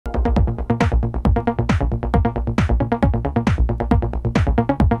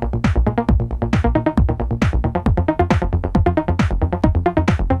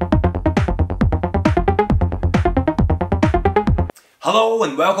Hello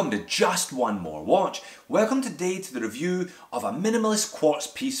and welcome to Just One More Watch. Welcome today to the review of a minimalist quartz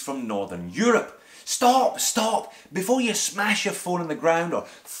piece from Northern Europe. Stop! Before you smash your phone on the ground or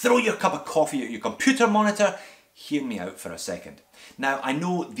throw your cup of coffee at your computer monitor, hear me out for a second. Now, I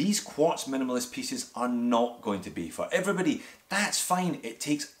know these quartz minimalist pieces are not going to be for everybody. That's fine, it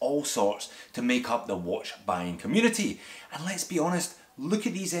takes all sorts to make up the watch buying community. And let's be honest, look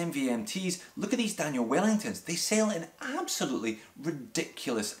at these MVMTs, look at these Daniel Wellingtons. They sell in absolutely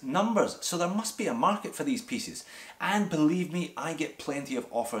ridiculous numbers. So there must be a market for these pieces. And believe me, I get plenty of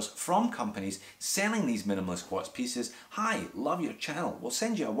offers from companies selling these minimalist quartz pieces. Hi, love your channel. We'll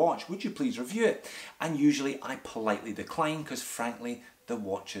send you a watch. Would you please review it? And usually I politely decline because frankly, the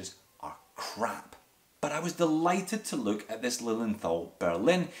watches are crap. But I was delighted to look at this Lilienthal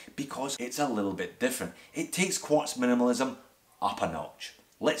Berlin because it's a little bit different. It takes quartz minimalism up a notch.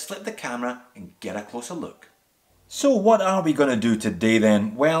 Let's flip the camera and get a closer look. So what are we going to do today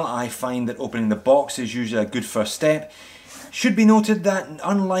then? Well, I find that opening the box is usually a good first step. Should be noted that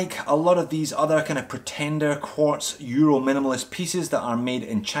unlike a lot of these other kind of pretender quartz Euro minimalist pieces that are made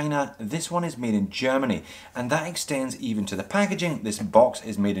in China, this one is made in Germany, and that extends even to the packaging. This box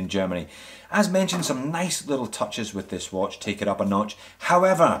is made in Germany. As mentioned, some nice little touches with this watch, take it up a notch.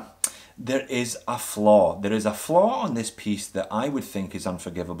 However, there is a flaw. There is a flaw on this piece that I would think is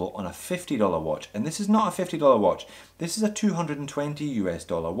unforgivable on a $50 watch. And this is not a $50 watch. This is a $220 US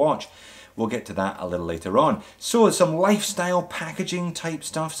watch. We'll get to that a little later on. So some lifestyle packaging type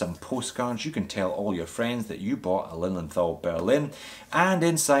stuff, some postcards. You can tell all your friends that you bought a Lilienthal Berlin. And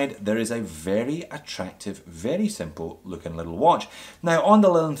inside there is a very attractive, very simple looking little watch. Now on the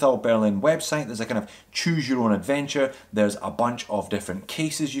Lilienthal Berlin website, there's a kind of choose your own adventure. There's a bunch of different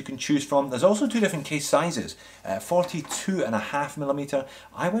cases you can choose from. There's also two different case sizes, 42.5mm.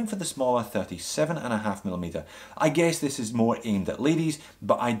 I went for the smaller 37.5mm. I guess this is more aimed at ladies,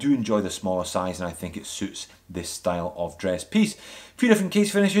 but I do enjoy the smaller size and I think it suits this style of dress piece. A few different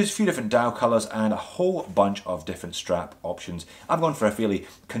case finishes, a few different dial colours and a whole bunch of different strap options. I've gone for a fairly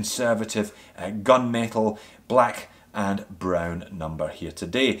conservative gunmetal black and brown number here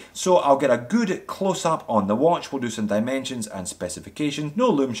today. So I'll get a good close-up on the watch. We'll do some dimensions and specifications. No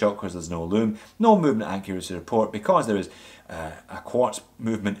loom shot because there's no loom. No movement accuracy report because there is a quartz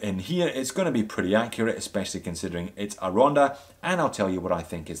movement in here. It's going to be pretty accurate, especially considering it's a Ronda. And I'll tell you what I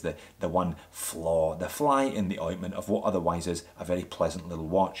think is the one flaw, the fly in the ointment of what otherwise is a very pleasant little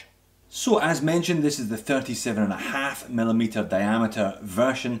watch. So as mentioned, this is the 37.5mm diameter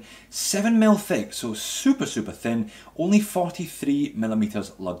version, 7mm thick, so super thin, only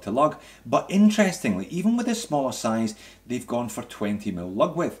 43mm lug to lug. But interestingly, even with this smaller size, they've gone for 20mm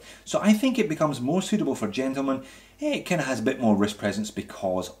lug width. So I think it becomes more suitable for gentlemen. It kind of has a bit more wrist presence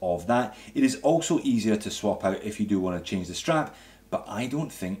because of that. It is also easier to swap out if you do want to change the strap, but I don't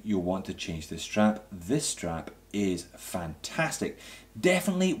think you'll want to change the strap. This strap is fantastic.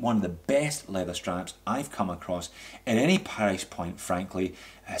 Definitely one of the best leather straps I've come across at any price point, frankly.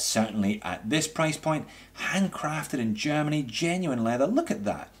 Certainly at this price point, handcrafted in Germany, genuine leather. Look at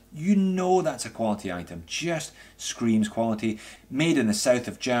that. You know that's a quality item, just screams quality. Made in the south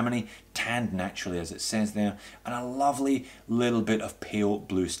of Germany, tanned naturally as it says there, and a lovely little bit of pale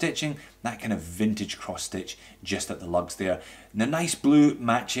blue stitching, that kind of vintage cross stitch just at the lugs there. And the nice blue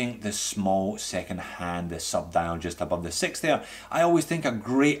matching the small second hand, the sub dial just above the 6 there. I always think a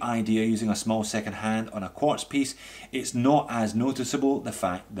great idea using a small second hand on a quartz piece. It's not as noticeable the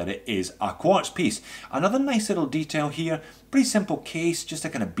fact that it is a quartz piece. Another nice little detail here, pretty simple case, just a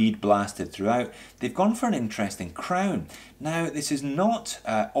kind of bead blasted throughout. They've gone for an interesting crown. Now this is not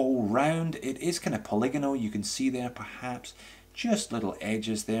all round, it is kind of polygonal. You can see there perhaps just little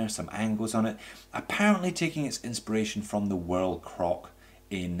edges there, some angles on it. Apparently taking its inspiration from the World Croc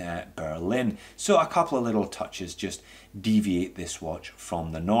in Berlin. So a couple of little touches just deviate this watch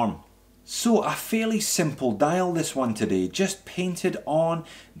from the norm. So a fairly simple dial, this one today, just painted on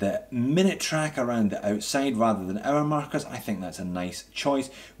the minute track around the outside rather than hour markers. I think that's a nice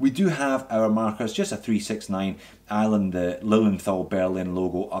choice. We do have hour markers, just a 369 Island, the Lilienthal Berlin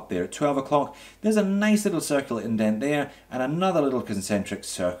logo up there at 12 o'clock. There's a nice little circular indent there and another little concentric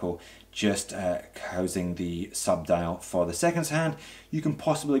circle just housing the sub dial for the seconds hand. You can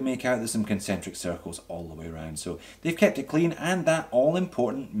possibly make out there's some concentric circles all the way around. So they've kept it clean, and that all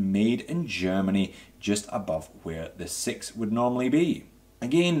important made in Germany just above where the 6 would normally be.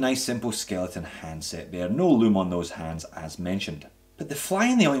 Again, nice simple skeleton handset there. No loom on those hands as mentioned. But the fly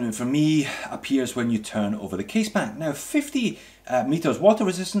in the ointment for me appears when you turn over the case back. Now 50 meters water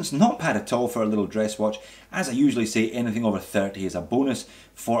resistance, not bad at all for a little dress watch. As I usually say, anything over 30 is a bonus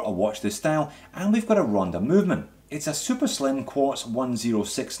for a watch this style. And we've got a Ronda movement. It's a super slim quartz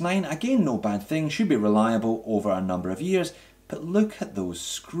 1069, again no bad thing, should be reliable over a number of years, but look at those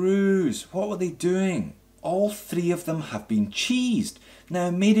screws, what were they doing? All three of them have been cheesed.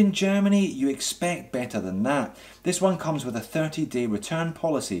 Now, made in Germany, you expect better than that. This one comes with a 30-day return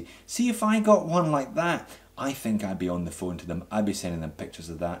policy. See, if I got one like that, I think I'd be on the phone to them. I'd be sending them pictures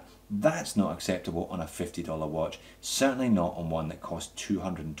of that. That's not acceptable on a $50 watch. Certainly not on one that costs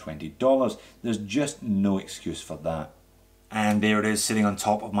 $220. There's just no excuse for that. And there it is, sitting on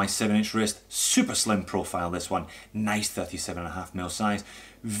top of my 7-inch wrist. Super slim profile, this one. Nice 37.5mm size.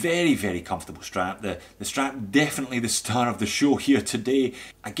 Very, very comfortable strap. The strap definitely the star of the show here today.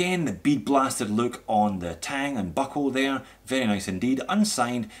 Again, the bead blasted look on the tang and buckle there. Very nice indeed.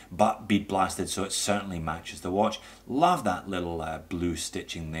 Unsigned, but bead blasted, so it certainly matches the watch. Love that little blue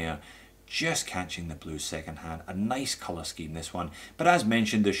stitching there. Just catching the blue secondhand. A nice colour scheme, this one. But as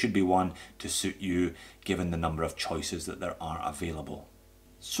mentioned, there should be one to suit you, given the number of choices that there are available.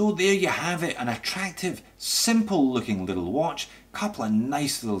 So there you have it, an attractive, simple looking little watch. Couple of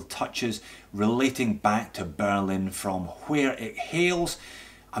nice little touches relating back to Berlin from where it hails.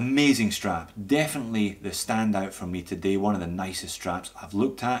 Amazing strap, definitely the standout for me today, one of the nicest straps I've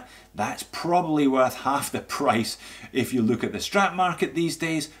looked at. That's probably worth half the price if you look at the strap market these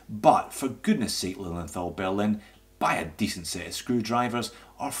days, but for goodness sake, Lilienthal Berlin, buy a decent set of screwdrivers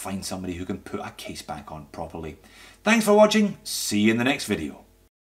or find somebody who can put a case back on properly. Thanks for watching, see you in the next video.